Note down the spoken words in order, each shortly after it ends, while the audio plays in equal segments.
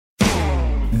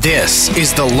This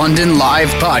is the London Live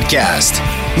Podcast.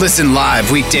 Listen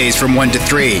live weekdays from 1 to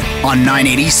 3 on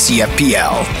 980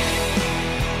 CFPL.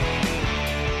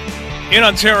 In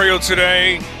Ontario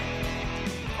today,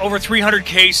 over 300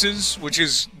 cases, which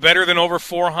is better than over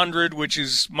 400, which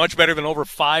is much better than over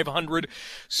 500.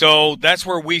 So that's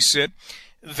where we sit.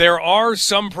 There are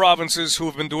some provinces who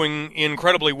have been doing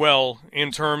incredibly well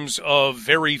in terms of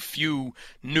very few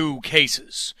new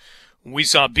cases. We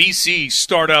saw BC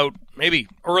start out maybe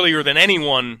earlier than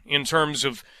anyone in terms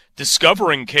of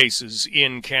discovering cases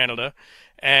in Canada.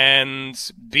 And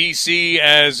BC,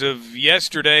 as of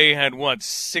yesterday, had,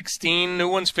 16 new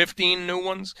ones, 15 new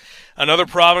ones? Another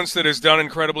province that has done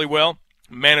incredibly well,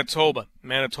 Manitoba.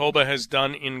 Manitoba has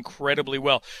done incredibly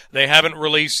well. They haven't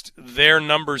released their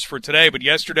numbers for today, but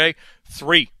yesterday,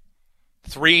 three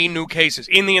new cases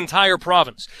in the entire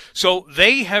province. So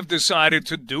they have decided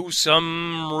to do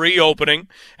some reopening.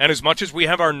 And as much as we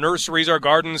have our nurseries, our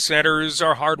garden centers,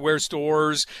 our hardware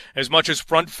stores, as much as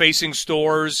front-facing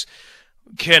stores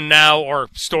can now, or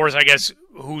stores, I guess,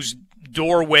 whose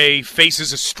doorway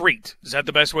faces a street. Is that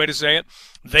the best way to say it?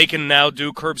 They can now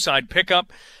do curbside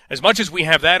pickup. As much as we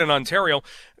have that in Ontario,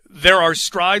 there are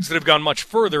strides that have gone much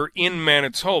further in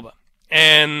Manitoba.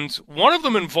 And one of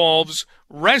them involves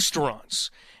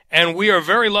restaurants. And we are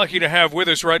very lucky to have with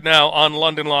us right now on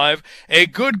London Live a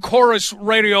good Chorus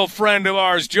Radio friend of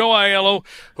ours, Joe Aiello,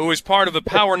 who is part of the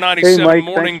Power 97 Mike,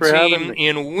 morning team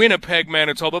in Winnipeg,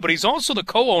 Manitoba, but he's also the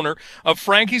co-owner of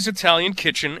Frankie's Italian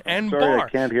Kitchen and Bar. Sorry, I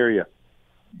can't hear you.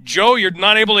 Joe, you're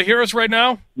not able to hear us right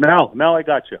now? Now I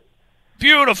got you.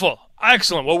 Beautiful.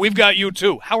 Excellent. Well, we've got you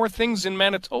too. How are things in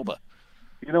Manitoba?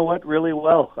 You know what? Really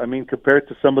well. I mean, compared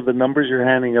to some of the numbers you're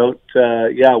handing out,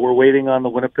 we're waiting on the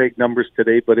Winnipeg numbers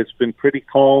today, but it's been pretty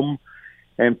calm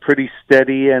and pretty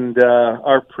steady. And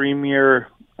our premier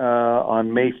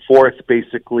on May 4th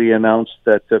basically announced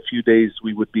that a few days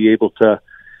we would be able to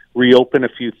reopen a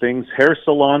few things. Hair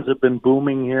salons have been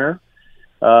booming here.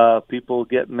 People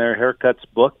getting their haircuts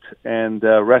booked, and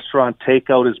restaurant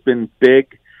takeout has been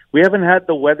big. We haven't had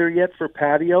the weather yet for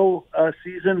patio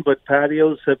season, but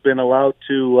patios have been allowed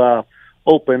to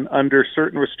open under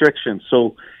certain restrictions.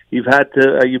 So you've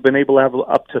been able to have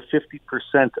up to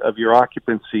 50% of your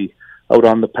occupancy out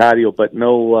on the patio, but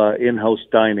no in-house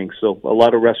dining. So a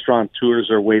lot of restaurateurs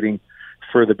are waiting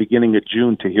for the beginning of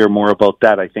June to hear more about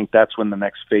that. I think that's when the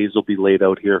next phase will be laid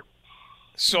out here.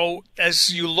 So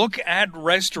as you look at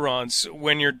restaurants,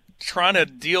 when you're trying to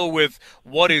deal with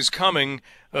what is coming,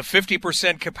 a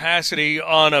 50% capacity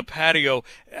on a patio,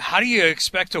 how do you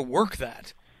expect to work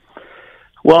that?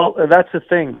 Well, that's the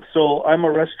thing. So I'm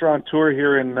a restaurateur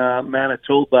here in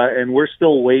Manitoba, and we're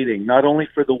still waiting, not only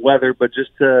for the weather, but just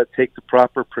to take the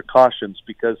proper precautions,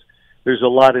 because there's a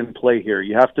lot in play here.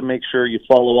 You have to make sure you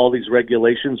follow all these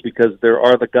regulations, because there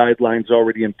are the guidelines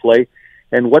already in play.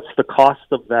 And what's the cost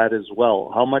of that as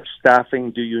well? How much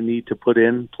staffing do you need to put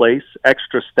in place?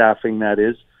 Extra staffing, that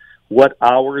is. What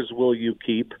hours will you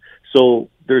keep? So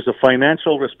there's a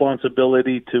financial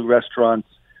responsibility to restaurants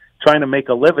trying to make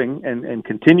a living and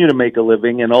continue to make a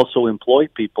living and also employ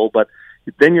people. But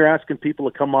then you're asking people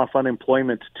to come off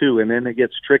unemployment too, and then it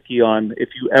gets tricky on if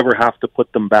you ever have to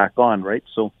put them back on, right?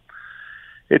 So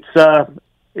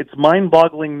it's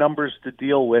mind-boggling numbers to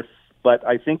deal with. But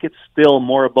I think it's still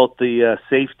more about the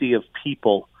safety of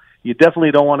people. You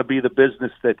definitely don't want to be the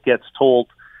business that gets told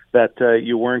that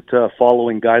you weren't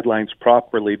following guidelines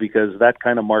properly, because that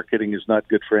kind of marketing is not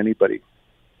good for anybody.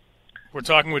 We're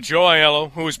talking with Joe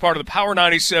Aiello, who is part of the Power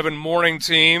 97 morning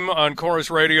team on Chorus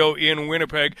Radio in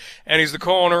Winnipeg, and he's the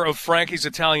co-owner of Frankie's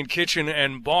Italian Kitchen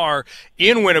and Bar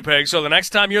in Winnipeg. So the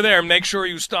next time you're there, make sure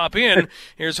you stop in.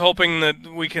 Here's hoping that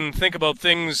we can think about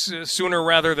things sooner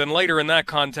rather than later in that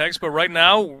context. But right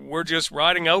now, we're just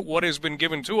riding out what has been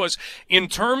given to us. In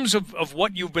terms of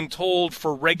what you've been told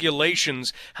for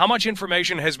regulations, how much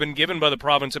information has been given by the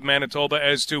province of Manitoba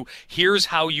as to here's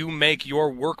how you make your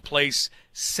workplace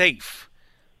safe?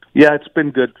 Yeah, it's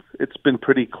been good. It's been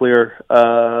pretty clear.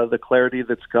 The clarity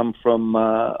that's come from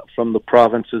the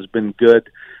province has been good.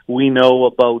 We know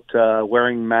about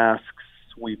wearing masks.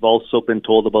 We've also been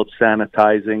told about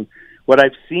sanitizing. What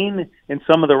I've seen in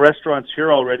some of the restaurants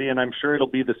here already, and I'm sure it'll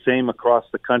be the same across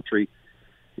the country,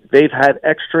 they've had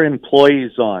extra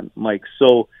employees on, Mike.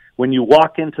 So when you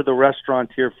walk into the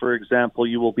restaurant here, for example,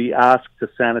 you will be asked to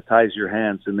sanitize your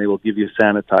hands, and they will give you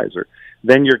sanitizer.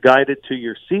 Then you're guided to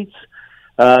your seats.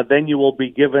 Then you will be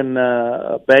given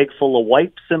a bag full of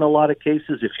wipes in a lot of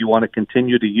cases if you want to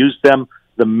continue to use them.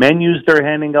 The menus they're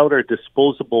handing out are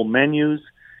disposable menus,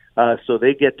 so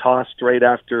they get tossed right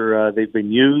after they've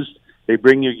been used. They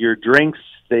bring you your drinks.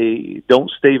 They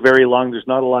don't stay very long. There's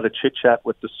not a lot of chit-chat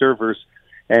with the servers.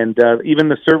 And even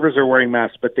the servers are wearing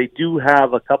masks, but they do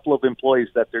have a couple of employees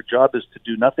that their job is to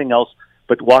do nothing else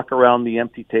but walk around the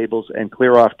empty tables and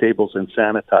clear off tables and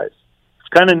sanitize. It's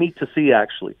kind of neat to see,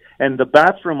 actually. And the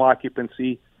bathroom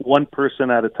occupancy, one person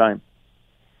at a time.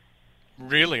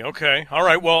 Really? Okay. All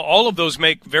right. Well, all of those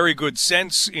make very good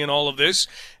sense in all of this,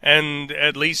 and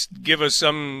at least give us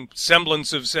some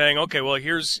semblance of saying, okay, well,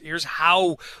 here's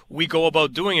how we go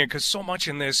about doing it, because so much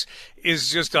in this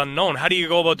is just unknown. How do you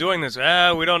go about doing this?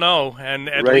 We don't know. And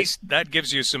at least that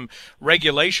gives you some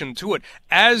regulation to it.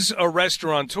 As a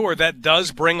restaurateur, that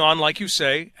does bring on, like you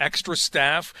say, extra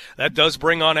staff. That does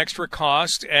bring on extra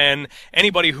cost. And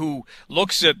anybody who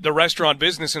looks at the restaurant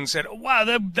business and said, wow,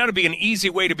 that'd be an easy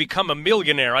way to become a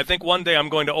millionaire. I think one day I'm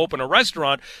going to open a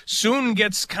restaurant, soon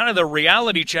gets kind of the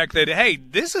reality check that, hey,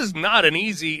 this is not an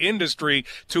easy industry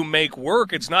to make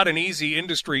work. It's not an easy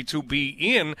industry to be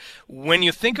in. When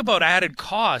you think about added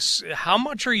costs, how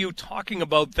much are you talking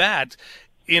about that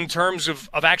in terms of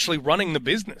actually running the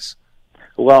business?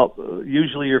 Well,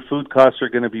 usually your food costs are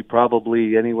going to be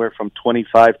probably anywhere from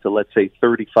 25 to, let's say,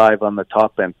 35 on the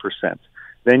top end percent.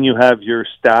 Then you have your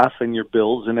staff and your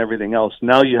bills and everything else.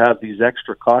 Now you have these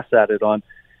extra costs added on.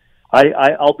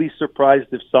 I'll be surprised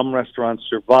if some restaurants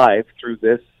survive through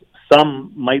this.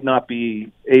 Some might not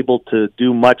be able to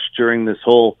do much during this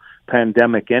whole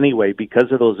pandemic anyway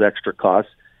because of those extra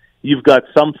costs. You've got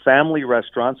some family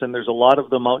restaurants, and there's a lot of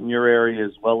them out in your area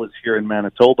as well as here in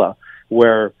Manitoba,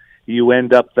 where you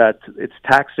end up that it's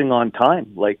taxing on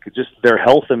time, like just their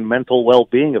health and mental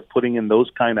well-being of putting in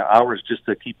those kind of hours just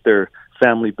to keep their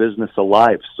family business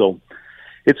alive. So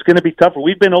it's going to be tougher.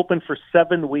 We've been open for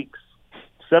 7 weeks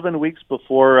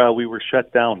before we were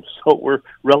shut down. So we're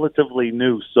relatively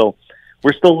new. So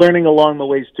we're still learning along the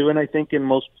ways too. And I think in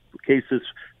most cases,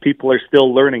 people are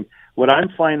still learning. What I'm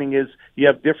finding is you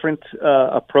have different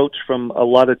approach from a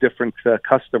lot of different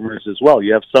customers as well.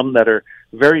 You have some that are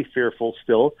very fearful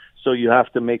still, so you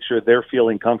have to make sure they're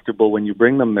feeling comfortable when you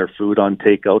bring them their food on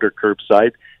takeout or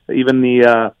curbside. Even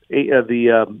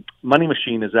the money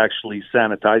machine is actually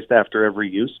sanitized after every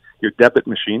use, your debit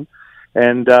machine.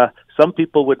 And some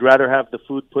people would rather have the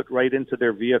food put right into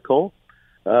their vehicle.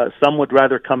 Some would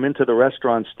rather come into the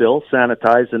restaurant still,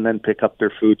 sanitize, and then pick up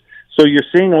their food. So you're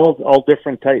seeing all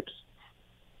different types.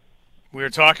 We're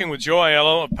talking with Joe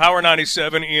Aiello of Power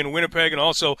 97 in Winnipeg and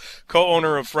also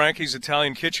co-owner of Frankie's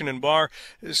Italian Kitchen and Bar.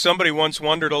 Somebody once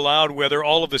wondered aloud whether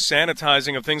all of the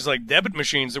sanitizing of things like debit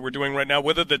machines that we're doing right now,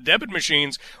 whether the debit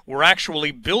machines were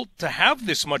actually built to have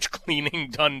this much cleaning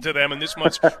done to them and this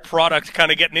much product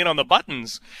kind of getting in on the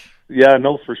buttons. Yeah,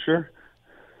 no, for sure.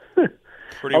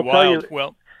 Pretty wild.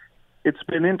 Well, it's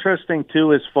been interesting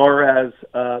too as far as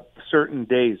certain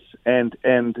days and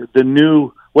the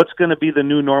new what's going to be the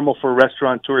new normal for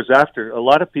restaurateurs after. A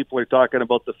lot of people are talking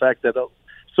about the fact that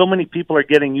so many people are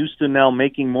getting used to now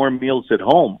making more meals at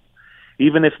home.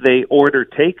 Even if they order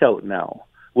takeout now,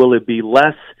 will it be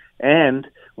less, and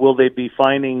will they be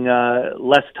finding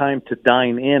less time to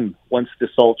dine in once this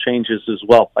all changes as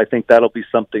well? I think that'll be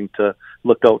something to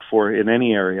look out for in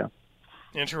any area.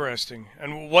 Interesting.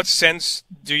 And what sense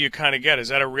do you kind of get? Is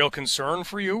that a real concern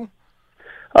for you?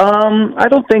 I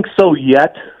don't think so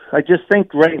yet. I just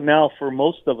think right now for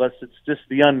most of us, it's just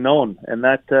the unknown, and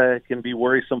that can be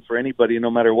worrisome for anybody,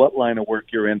 no matter what line of work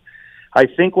you're in. I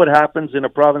think what happens in a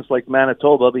province like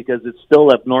Manitoba, because it's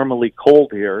still abnormally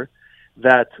cold here,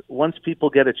 that once people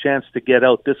get a chance to get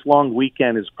out, this long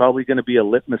weekend is probably going to be a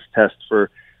litmus test for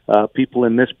people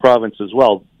in this province as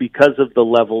well, because of the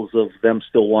levels of them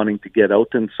still wanting to get out,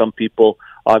 and some people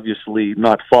obviously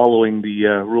not following the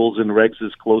rules and regs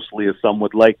as closely as some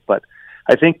would like. But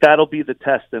I think that'll be the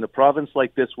test. In a province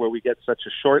like this where we get such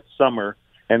a short summer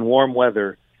and warm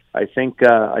weather, I think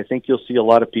you'll see a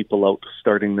lot of people out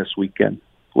starting this weekend,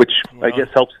 which I guess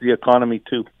helps the economy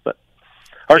too. But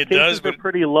our cases are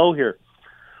pretty low here.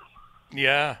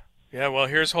 Yeah. Yeah, well,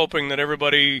 here's hoping that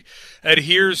everybody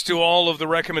adheres to all of the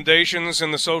recommendations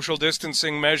and the social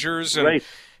distancing measures. And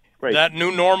right. That new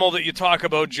normal that you talk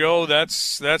about, Joe,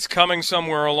 that's coming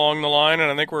somewhere along the line, and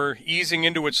I think we're easing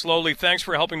into it slowly. Thanks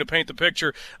for helping to paint the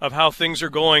picture of how things are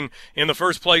going in the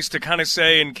first place, to kind of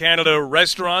say in Canada,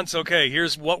 restaurants, okay,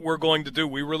 here's what we're going to do.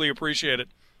 We really appreciate it.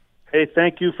 Hey,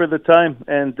 thank you for the time,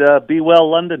 and be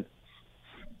well, London.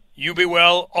 You be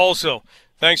well also.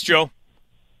 Thanks, Joe.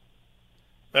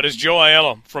 That is Joe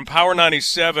Aiello from Power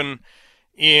 97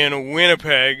 in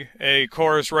Winnipeg, a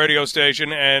Chorus radio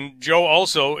station, and Joe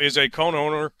also is a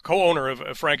co-owner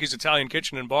of Frankie's Italian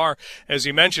Kitchen and Bar. As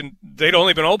he mentioned, they'd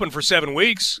only been open for 7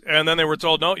 weeks, and then they were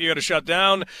told, no, you got to shut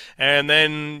down, and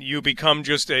then you become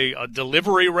just a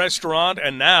delivery restaurant,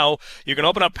 and now you can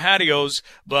open up patios,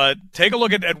 but take a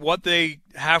look at what they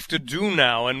have to do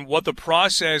now and what the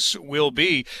process will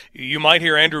be. You might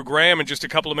hear Andrew Graham in just a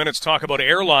couple of minutes talk about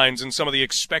airlines and some of the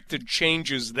expected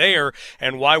changes there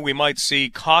and why we might see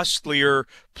costlier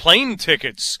plane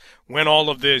tickets when all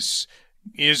of this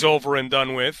is over and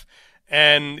done with.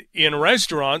 And in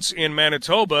restaurants in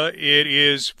Manitoba, it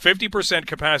is 50%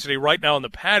 capacity right now on the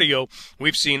patio.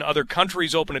 We've seen other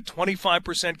countries open at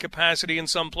 25% capacity in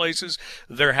some places.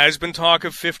 There has been talk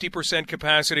of 50%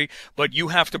 capacity, but you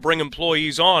have to bring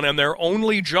employees on, and their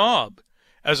only job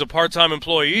as a part-time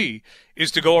employee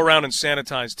is to go around and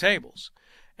sanitize tables.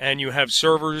 And you have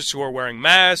servers who are wearing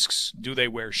masks. Do they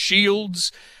wear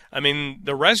shields? I mean,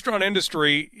 the restaurant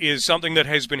industry is something that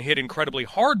has been hit incredibly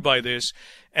hard by this,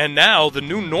 and now the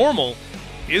new normal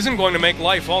isn't going to make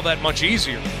life all that much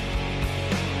easier.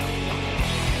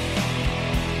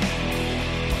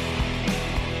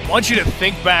 I want you to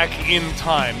think back in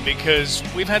time, because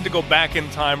we've had to go back in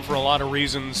time for a lot of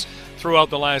reasons throughout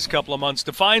the last couple of months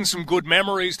to find some good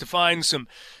memories, to find some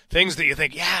things that you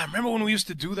think, yeah, remember when we used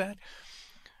to do that?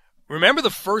 Remember the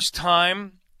first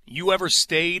time you ever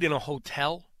stayed in a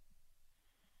hotel?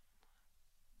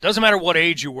 Doesn't matter what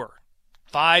age you were,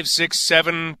 5, 6,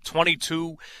 7,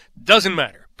 22, doesn't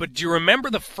matter. But do you remember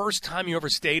the first time you ever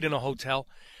stayed in a hotel?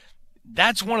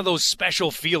 That's one of those special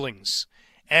feelings.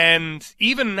 And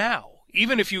even now,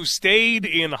 even if you stayed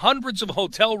in hundreds of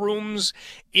hotel rooms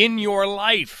in your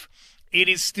life, it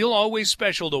is still always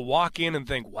special to walk in and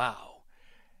think, wow.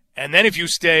 And then if you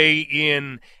stay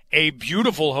in a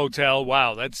beautiful hotel,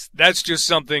 wow, that's just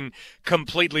something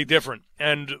completely different.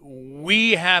 And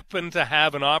we happen to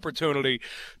have an opportunity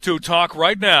to talk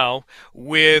right now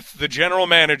with the general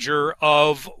manager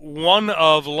of one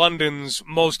of London's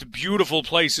most beautiful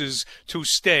places to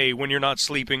stay when you're not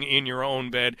sleeping in your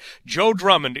own bed. Joe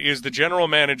Drummond is the general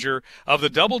manager of the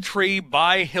DoubleTree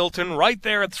by Hilton right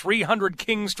there at 300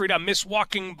 King Street. I miss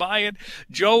walking by it.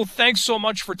 Joe, thanks so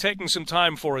much for taking some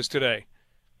time for us today.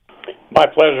 My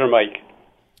pleasure, Mike.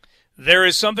 There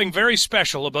is something very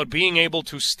special about being able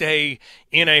to stay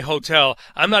in a hotel.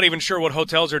 I'm not even sure what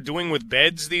hotels are doing with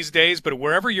beds these days, but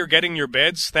wherever you're getting your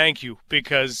beds, thank you,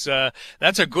 because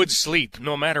that's a good sleep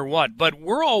no matter what. But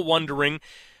we're all wondering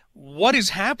what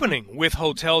is happening with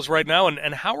hotels right now,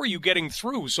 and how are you getting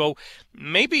through? So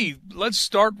maybe let's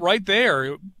start right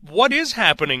there. What is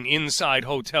happening inside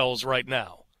hotels right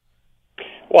now?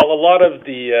 Well, a lot of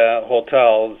the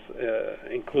hotels,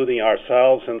 including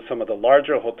ourselves and some of the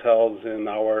larger hotels in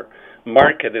our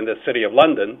market in the City of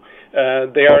London,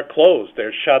 they are closed.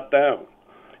 They're shut down.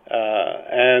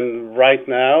 And right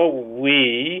now,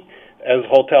 we, as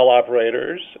hotel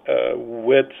operators,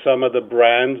 with some of the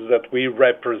brands that we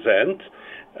represent,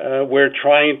 we're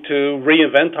trying to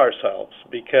reinvent ourselves,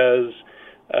 because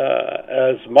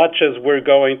as much as we're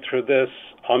going through this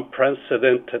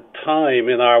unprecedented time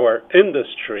in our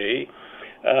industry,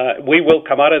 we will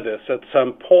come out of this at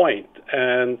some point.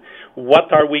 And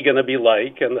what are we going to be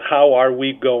like, and how are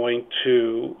we going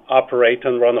to operate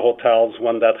and run hotels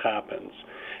when that happens?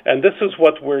 And this is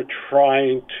what we're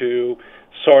trying to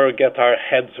sort of get our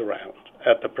heads around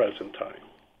at the present time.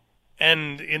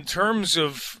 And in terms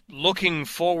of looking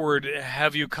forward,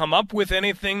 have you come up with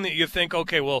anything that you think,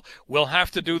 okay, well, we'll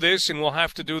have to do this and we'll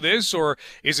have to do this, or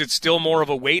is it still more of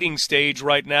a waiting stage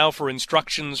right now for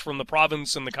instructions from the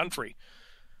province and the country?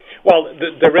 Well,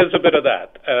 there is a bit of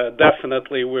that.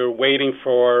 Definitely, we're waiting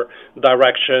for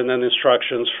direction and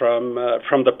instructions from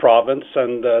the province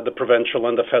and the provincial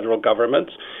and the federal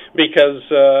governments, because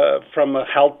from a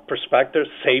health perspective,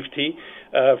 safety,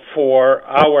 for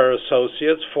our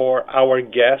associates, for our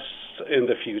guests in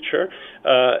the future,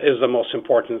 is the most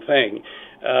important thing.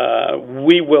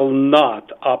 We will not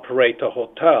operate a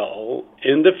hotel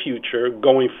in the future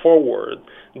going forward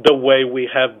the way we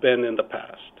have been in the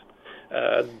past.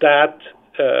 That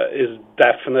is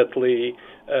definitely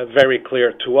very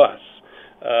clear to us.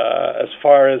 As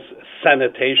far as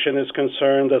sanitation is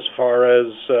concerned, as far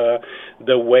as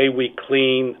the way we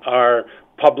clean our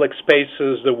public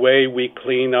spaces, the way we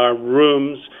clean our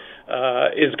rooms,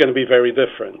 is going to be very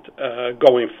different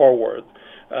going forward.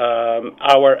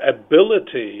 Our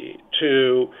ability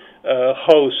to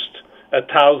host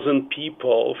 1,000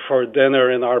 people for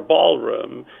dinner in our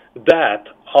ballroom, that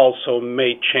also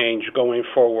may change going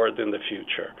forward in the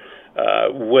future.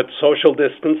 with social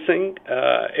distancing,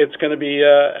 it's going to be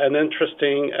an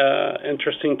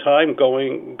interesting time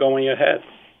going ahead.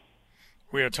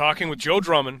 We are talking with Joe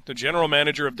Drummond, the general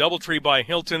manager of DoubleTree by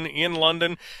Hilton in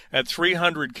London at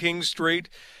 300 King Street.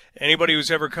 Anybody who's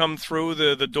ever come through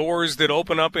the doors that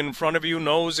open up in front of you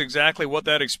knows exactly what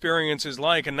that experience is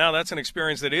like. And now that's an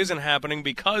experience that isn't happening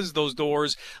because those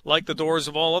doors, like the doors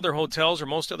of all other hotels or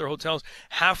most other hotels,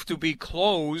 have to be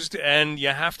closed, and you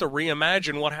have to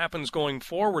reimagine what happens going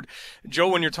forward. Joe,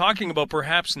 when you're talking about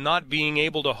perhaps not being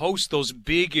able to host those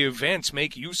big events,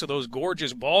 make use of those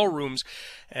gorgeous ballrooms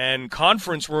and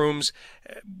conference rooms,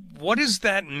 what does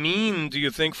that mean, do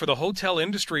you think, for the hotel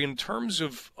industry in terms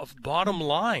of bottom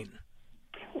line?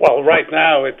 Well, right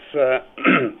now it's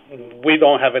we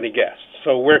don't have any guests,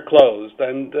 so we're closed,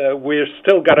 and we're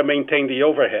still got to maintain the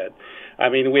overhead. I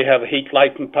mean, we have heat,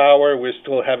 light, and power. We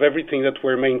still have everything that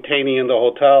we're maintaining in the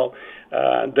hotel.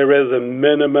 There is a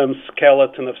minimum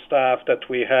skeleton of staff that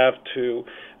we have to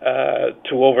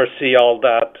oversee all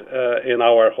that in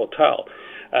our hotel.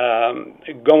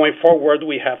 Going forward,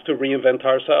 we have to reinvent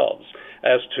ourselves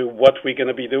as to what we're going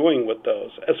to be doing with those.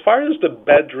 As far as the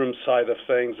bedroom side of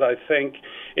things, I think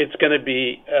it's going to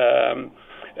be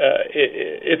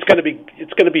it's going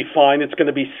to be fine. It's going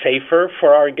to be safer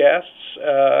for our guests.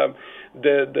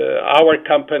 Our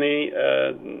company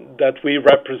that we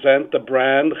represent, the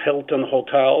brand Hilton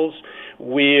Hotels,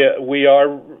 we are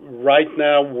right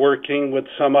now working with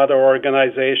some other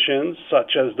organizations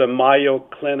such as the Mayo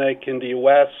Clinic in the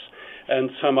U.S.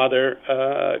 and some other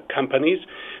companies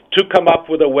to come up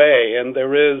with a way, and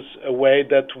there is a way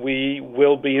that we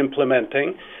will be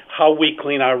implementing, how we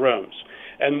clean our rooms.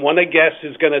 And when a guest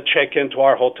is going to check into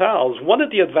our hotels, one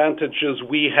of the advantages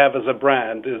we have as a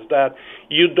brand is that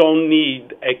you don't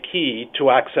need a key to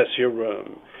access your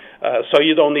room. So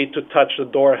you don't need to touch the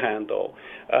door handle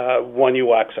when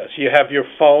you access. You have your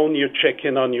phone, you check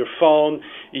in on your phone,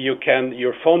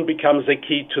 your phone becomes a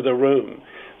key to the room.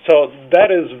 So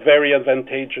that is very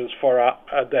advantageous for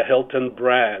the Hilton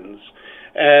brands.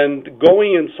 And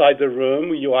going inside the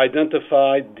room, you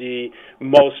identify the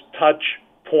most touch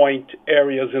point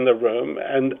areas in the room,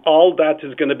 and all that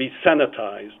is going to be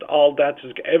sanitized. All that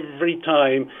is every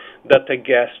time that the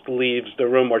guest leaves the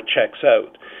room or checks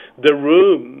out. The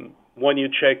room, when you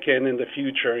check in the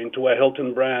future into a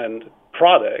Hilton brand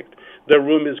product, the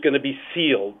room is going to be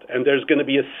sealed, and there's going to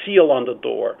be a seal on the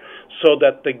door so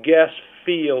that the guest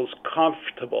feels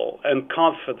comfortable and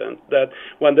confident that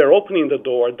when they're opening the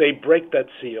door, they break that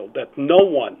seal, that no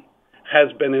one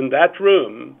has been in that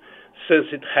room since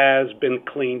it has been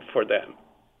cleaned for them.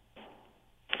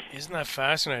 Isn't that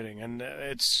fascinating? And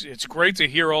it's great to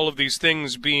hear all of these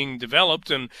things being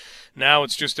developed, and now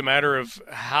it's just a matter of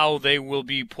how they will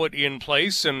be put in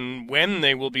place and when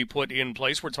they will be put in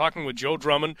place. We're talking with Joe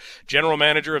Drummond, General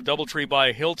Manager of DoubleTree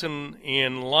by Hilton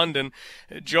in London.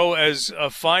 Joe, as a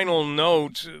final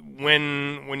note,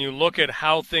 when you look at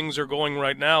how things are going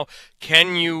right now,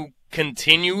 can you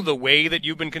continue the way that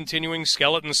you've been continuing,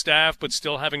 skeleton staff, but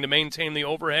still having to maintain the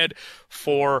overhead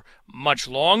for much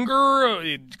longer?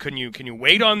 Can you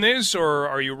wait on this, or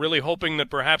are you really hoping that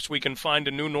perhaps we can find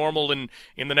a new normal in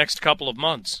the next couple of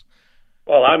months?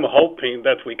 Well, I'm hoping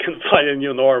that we can find a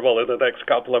new normal in the next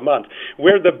couple of months.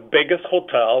 We're the biggest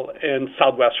hotel in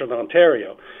southwestern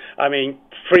Ontario. I mean,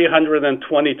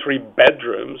 323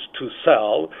 bedrooms to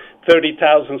sell,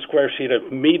 30,000 square feet of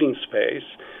meeting space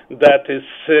that is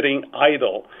sitting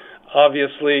idle.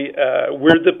 Obviously,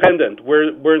 we're dependent.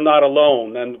 We're not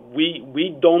alone, and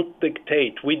we don't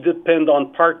dictate. We depend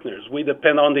on partners. We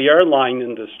depend on the airline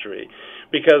industry,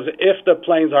 because if the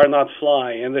planes are not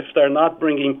flying and if they're not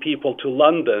bringing people to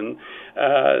London,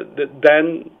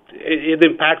 then it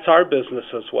impacts our business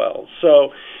as well.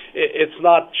 So it's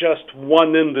not just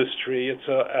one industry. It's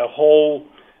a whole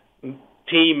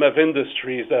team of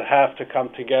industries that have to come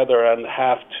together and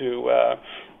have to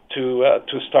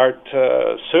start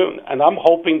soon. And I'm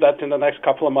hoping that in the next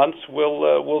couple of months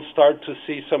we'll start to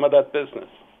see some of that business.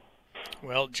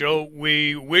 Well, Joe,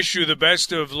 we wish you the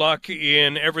best of luck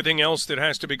in everything else that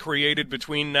has to be created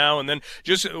between now and then.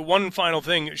 Just one final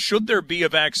thing. Should there be a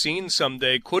vaccine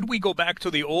someday, could we go back to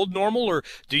the old normal, or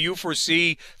do you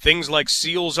foresee things like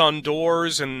seals on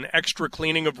doors and extra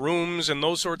cleaning of rooms and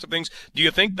those sorts of things? Do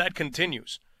you think that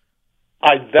continues?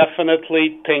 I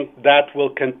definitely think that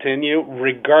will continue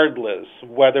regardless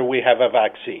whether we have a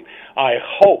vaccine. I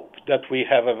hope that we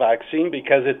have a vaccine,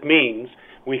 because it means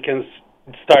we can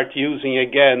start using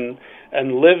again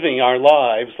and living our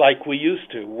lives like we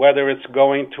used to, whether it's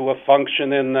going to a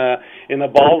function in a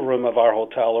ballroom of our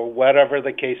hotel or whatever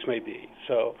the case may be.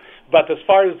 So, but as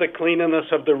far as the cleanliness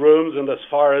of the rooms and as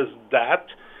far as that,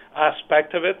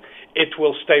 aspect of it, it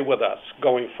will stay with us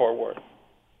going forward.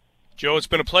 Joe, it's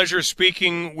been a pleasure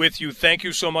speaking with you. Thank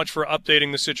you so much for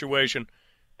updating the situation.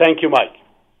 Thank you, Mike.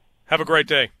 Have a great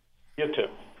day. You too.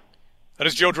 That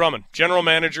is Joe Drummond, General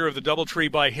Manager of the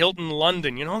DoubleTree by Hilton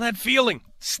London. You know that feeling?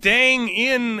 Staying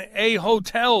in a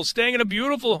hotel, staying in a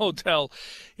beautiful hotel.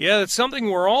 Yeah, it's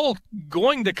something we're all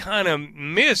going to kind of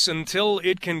miss until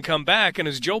it can come back. And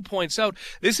as Joe points out,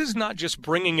 this is not just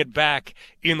bringing it back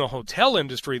in the hotel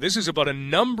industry. This is about a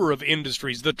number of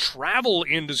industries, the travel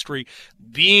industry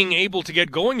being able to get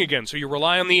going again. So you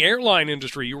rely on the airline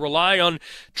industry, you rely on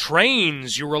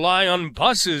trains, you rely on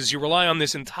buses, you rely on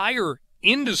this entire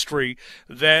industry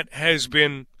that has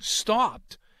been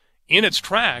stopped in its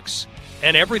tracks,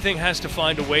 and everything has to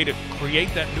find a way to create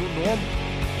that new normal.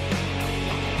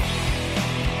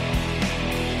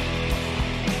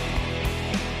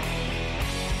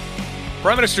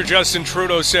 Prime Minister Justin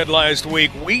Trudeau said last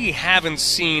week, we haven't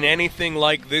seen anything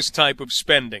like this type of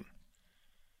spending.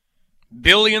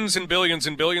 Billions and billions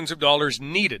and billions of dollars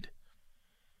needed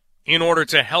in order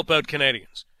to help out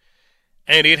Canadians.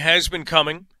 And it has been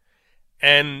coming.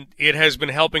 And it has been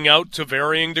helping out to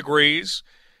varying degrees,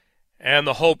 and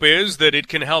the hope is that it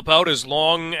can help out as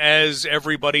long as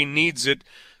everybody needs it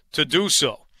to do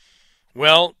so.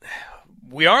 Well,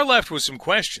 we are left with some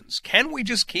questions. Can we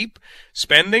just keep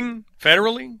spending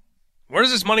federally? Where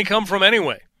does this money come from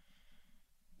anyway?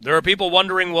 There are people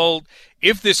wondering, well,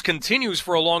 if this continues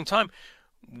for a long time,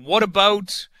 what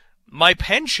about my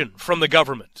pension from the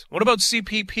government? What about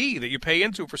CPP that you pay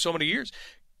into for so many years?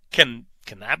 Can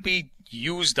that be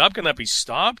used up? Can that be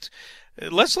stopped?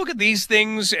 Let's look at these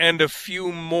things and a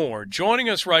few more. Joining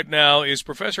us right now is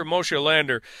Professor Moshe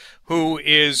Lander, who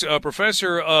is a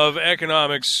professor of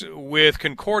economics with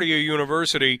Concordia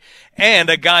University and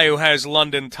a guy who has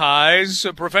London ties.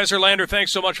 Professor Lander,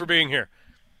 thanks so much for being here.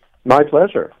 My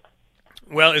pleasure.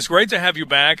 Well, it's great to have you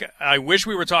back. I wish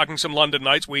we were talking some London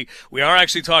Knights. We are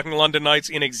actually talking London Knights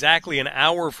in exactly an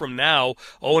hour from now.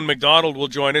 Owen McDonald will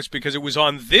join us because it was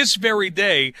on this very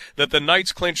day that the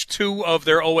Knights clinched 2 of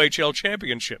their OHL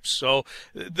championships. So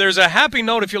there's a happy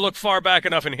note if you look far back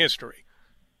enough in history.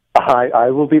 I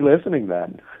will be listening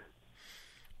then.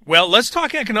 Well, let's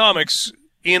talk economics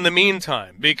in the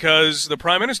meantime, because the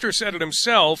Prime Minister said it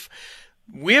himself.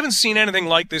 We haven't seen anything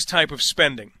like this type of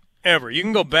spending ever. You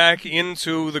can go back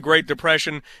into the Great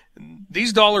Depression.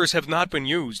 These dollars have not been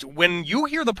used. When you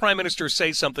hear the Prime Minister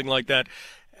say something like that,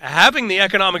 having the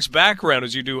economics background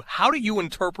as you do, how do you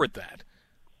interpret that?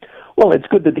 Well, it's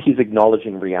good that he's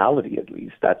acknowledging reality, at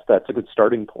least. That's a good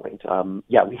starting point.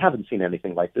 Yeah, we haven't seen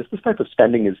anything like this. This type of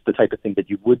spending is the type of thing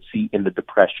that you would see in the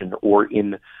Depression or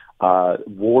in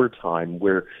wartime,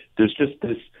 where there's just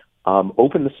this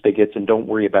open the spigots and don't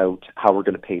worry about how we're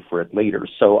going to pay for it later.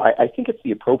 So I think it's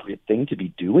the appropriate thing to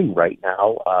be doing right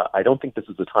now. I don't think this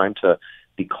is the time to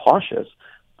be cautious.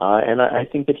 And I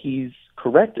think that he's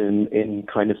correct in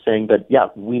kind of saying that, yeah,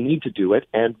 we need to do it,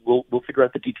 and we'll figure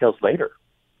out the details later.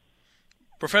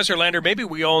 Professor Lander, maybe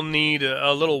we all need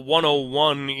a little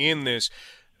 101 in this.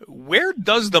 Where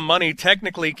does the money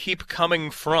technically keep coming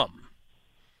from?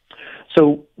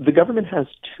 So the government has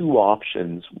 2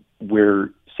 options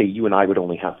where, say, you and I would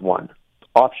only have one.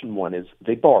 Option 1 is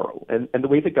they borrow. And the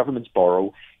way that governments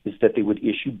borrow is that they would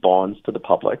issue bonds to the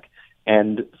public,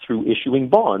 and through issuing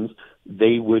bonds,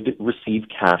 they would receive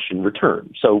cash in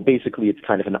return. So basically it's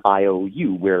kind of an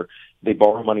IOU where they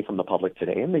borrow money from the public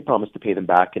today and they promise to pay them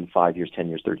back in 5 years, 10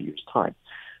 years, 30 years' time.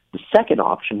 The second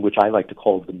option, which I like to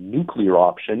call the nuclear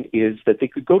option, is that they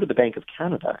could go to the Bank of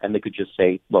Canada and they could just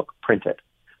say, look, print it.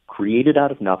 Create it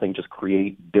out of nothing, just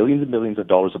create billions and billions of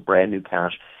dollars of brand new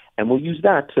cash, and we'll use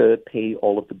that to pay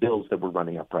all of the bills that we're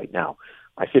running up right now.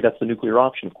 I say that's the nuclear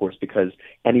option, of course, because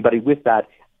anybody with that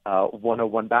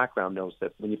 101 background knows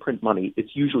that when you print money,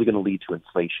 it's usually going to lead to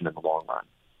inflation in the long run.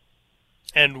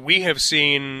 And we have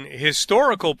seen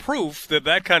historical proof that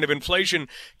that kind of inflation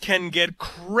can get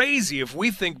crazy. If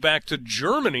we think back to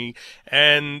Germany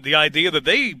and the idea that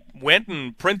they went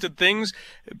and printed things,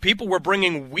 people were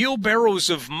bringing wheelbarrows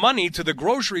of money to the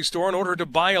grocery store in order to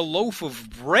buy a loaf of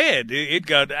bread. It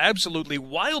got absolutely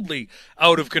wildly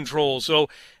out of control. So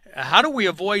how do we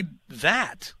avoid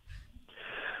that?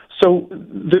 So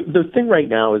the thing right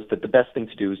now is that the best thing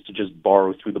to do is to just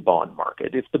borrow through the bond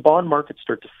market. If the bond markets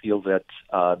start to feel that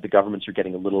the governments are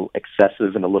getting a little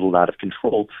excessive and a little out of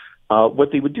control,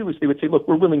 what they would do is they would say, look,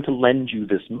 we're willing to lend you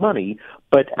this money,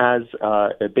 but as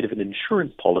a bit of an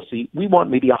insurance policy, we want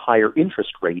maybe a higher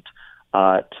interest rate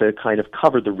to kind of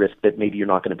cover the risk that maybe you're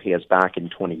not going to pay us back in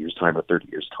 20 years' time or 30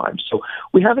 years' time. So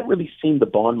we haven't really seen the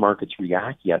bond markets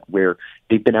react yet where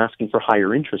they've been asking for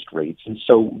higher interest rates. And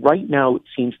so right now it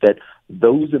seems that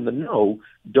those in the know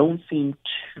don't seem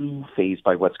too fazed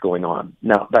by what's going on.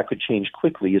 Now, that could change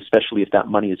quickly, especially if that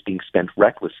money is being spent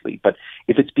recklessly. But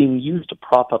if it's being used to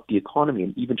prop up the economy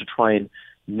and even to try and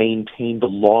maintain the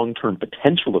long-term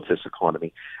potential of this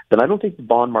economy, then I don't think the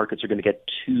bond markets are going to get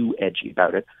too edgy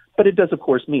about it. But it does, of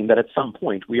course, mean that at some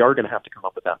point we are going to have to come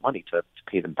up with that money to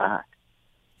pay them back.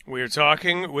 We are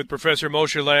talking with Professor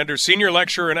Moshe Lander, Senior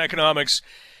Lecturer in Economics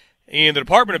in the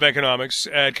Department of Economics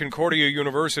at Concordia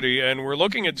University, and we're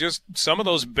looking at just some of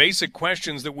those basic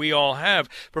questions that we all have.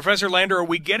 Professor Lander, are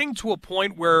we getting to a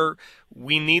point where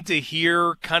we need to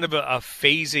hear kind of a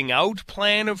phasing out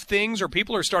plan of things, or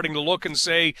people are starting to look and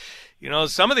say, you know,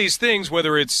 some of these things,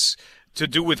 whether it's to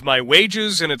do with my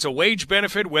wages and it's a wage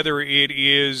benefit, whether it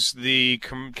is the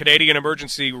Canadian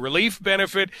Emergency Relief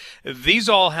Benefit, these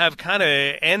all have kind of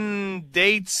end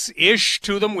dates-ish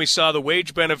to them. We saw the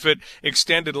wage benefit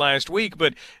extended last week,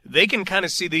 but they can kind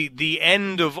of see the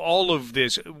end of all of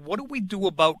this. What do we do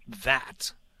about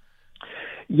that?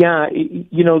 Yeah,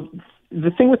 you know,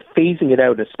 the thing with phasing it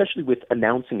out, especially with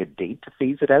announcing a date to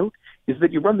phase it out, is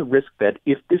that you run the risk that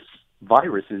if this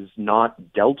virus is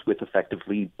not dealt with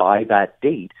effectively by that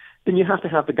date, then you have to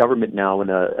have the government now in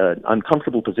an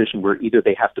uncomfortable position where either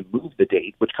they have to move the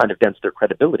date, which kind of dents their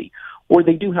credibility, or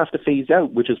they do have to phase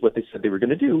out, which is what they said they were going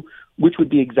to do, which would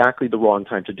be exactly the wrong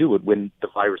time to do it when the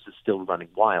virus is still running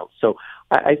wild. So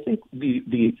I think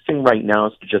the thing right now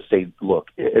is to just say, look,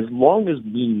 as long as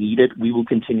we need it, we will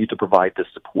continue to provide this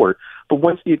support. But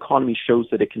once the economy shows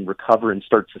that it can recover and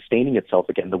start sustaining itself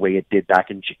again the way it did back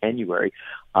in January,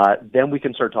 then we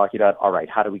can start talking about, all right,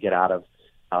 how do we get out of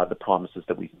the promises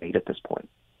that we've made at this point?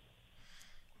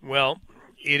 Well,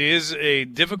 it is a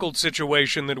difficult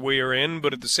situation that we are in,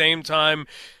 but at the same time,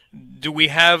 do we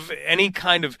have any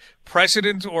kind of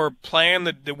precedent or plan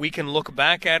that we can look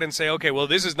back at and say, okay, well,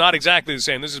 this is not exactly the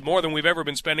same. This is more than we've ever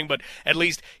been spending, but at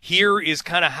least here is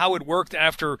kind of how it worked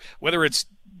after, whether it's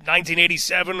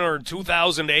 1987 or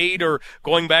 2008 or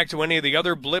going back to any of the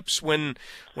other blips when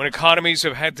economies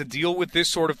have had to deal with this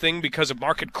sort of thing because of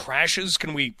market crashes?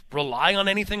 Can we rely on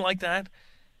anything like that?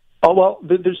 Oh, well,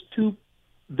 there's two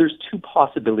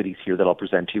possibilities here that I'll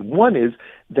present to you. One is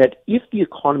that if the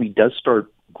economy does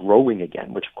start growing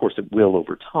again, which of course it will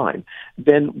over time,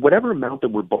 then whatever amount that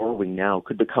we're borrowing now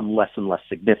could become less and less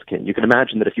significant. You can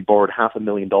imagine that if you borrowed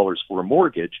 $500,000 for a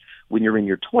mortgage when you're in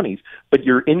your 20s, but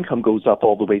your income goes up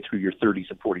all the way through your 30s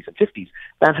and 40s and 50s,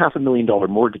 that $500,000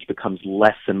 mortgage becomes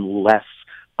less and less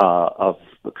of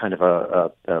kind of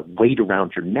a weight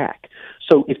around your neck.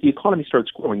 So if the economy starts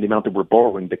growing, the amount that we're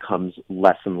borrowing becomes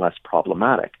less and less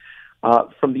problematic.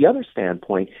 From the other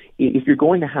standpoint, if you're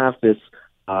going to have this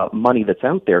money that's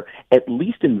out there, at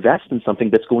least invest in something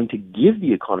that's going to give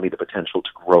the economy the potential to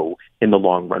grow in the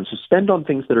long run. So spend on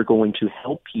things that are going to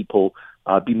help people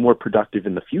be more productive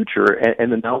in the future,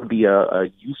 and then that would be a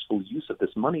useful use of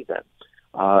this money then.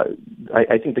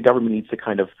 I think the government needs to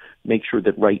kind of make sure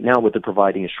that right now what they're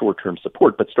providing is short-term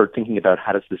support, but start thinking about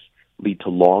how does this lead to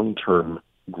long-term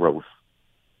growth.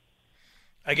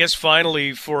 I guess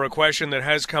finally, for a question that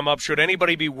has come up, should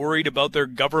anybody be worried about their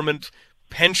government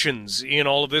pensions in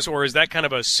all of this, or is that kind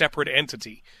of a separate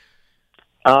entity?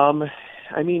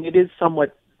 I mean, it is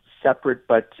somewhat separate,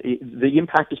 but the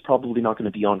impact is probably not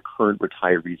going to be on current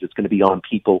retirees. It's going to be on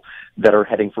people that are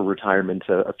heading for retirement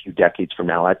a few decades from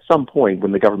now. At some point,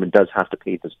 when the government does have to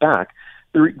pay this back,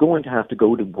 they're going to have to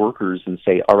go to workers and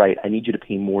say, all right, I need you to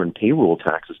pay more in payroll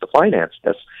taxes to finance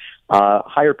this.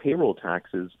 Higher payroll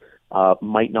taxes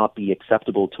might not be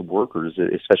acceptable to workers,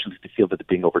 especially if they feel that they're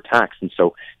being overtaxed. And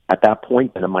so at that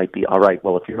point, then it might be, all right,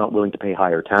 well, if you're not willing to pay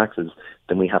higher taxes,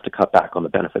 then we have to cut back on the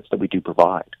benefits that we do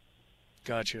provide.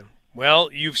 Gotcha. Well,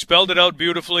 you've spelled it out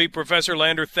beautifully. Professor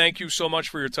Lander, thank you so much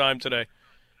for your time today.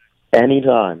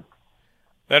 Anytime.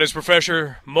 That is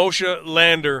Professor Moshe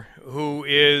Lander, who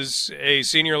is a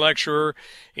senior lecturer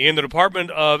in the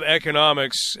Department of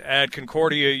Economics at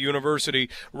Concordia University,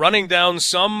 running down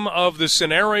some of the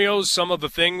scenarios, some of the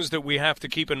things that we have to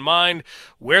keep in mind,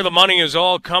 where the money is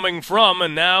all coming from,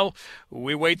 and now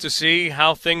we wait to see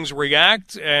how things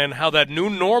react and how that new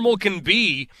normal can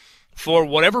be for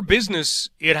whatever business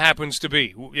it happens to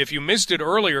be. If you missed it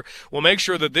earlier, we'll make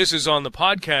sure that this is on the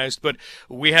podcast, but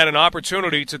we had an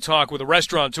opportunity to talk with a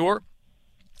restaurateur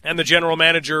and the general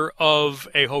manager of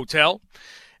a hotel,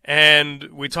 and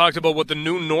we talked about what the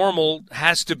new normal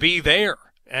has to be there.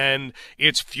 And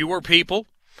it's fewer people,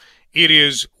 It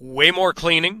is way more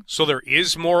cleaning, so there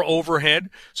is more overhead.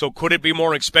 So could it be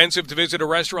more expensive to visit a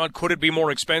restaurant? Could it be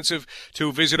more expensive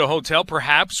to visit a hotel?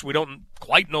 Perhaps. We don't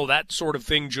quite know that sort of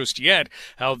thing just yet,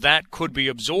 how that could be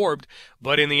absorbed.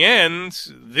 But in the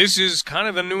end, this is kind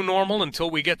of the new normal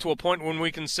until we get to a point when we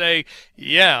can say,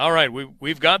 yeah, all right,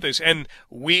 we've got this. And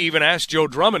we even asked Joe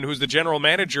Drummond, who's the general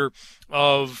manager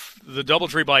of the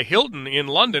DoubleTree by Hilton in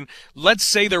London, let's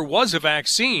say there was a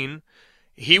vaccine.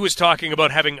 He was talking about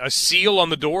having a seal on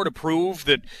the door to prove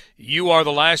that you are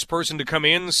the last person to come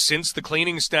in since the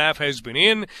cleaning staff has been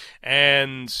in,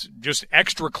 and just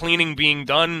extra cleaning being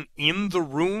done in the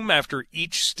room after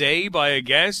each stay by a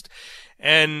guest.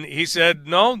 And he said,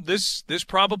 no, this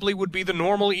probably would be the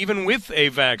normal even with a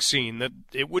vaccine, that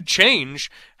it would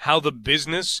change how the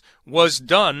business was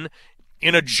done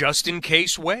in a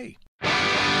just-in-case way.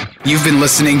 You've been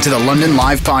listening to the London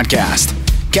Live Podcast.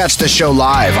 Catch the show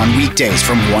live on weekdays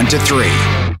from 1 to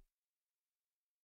 3.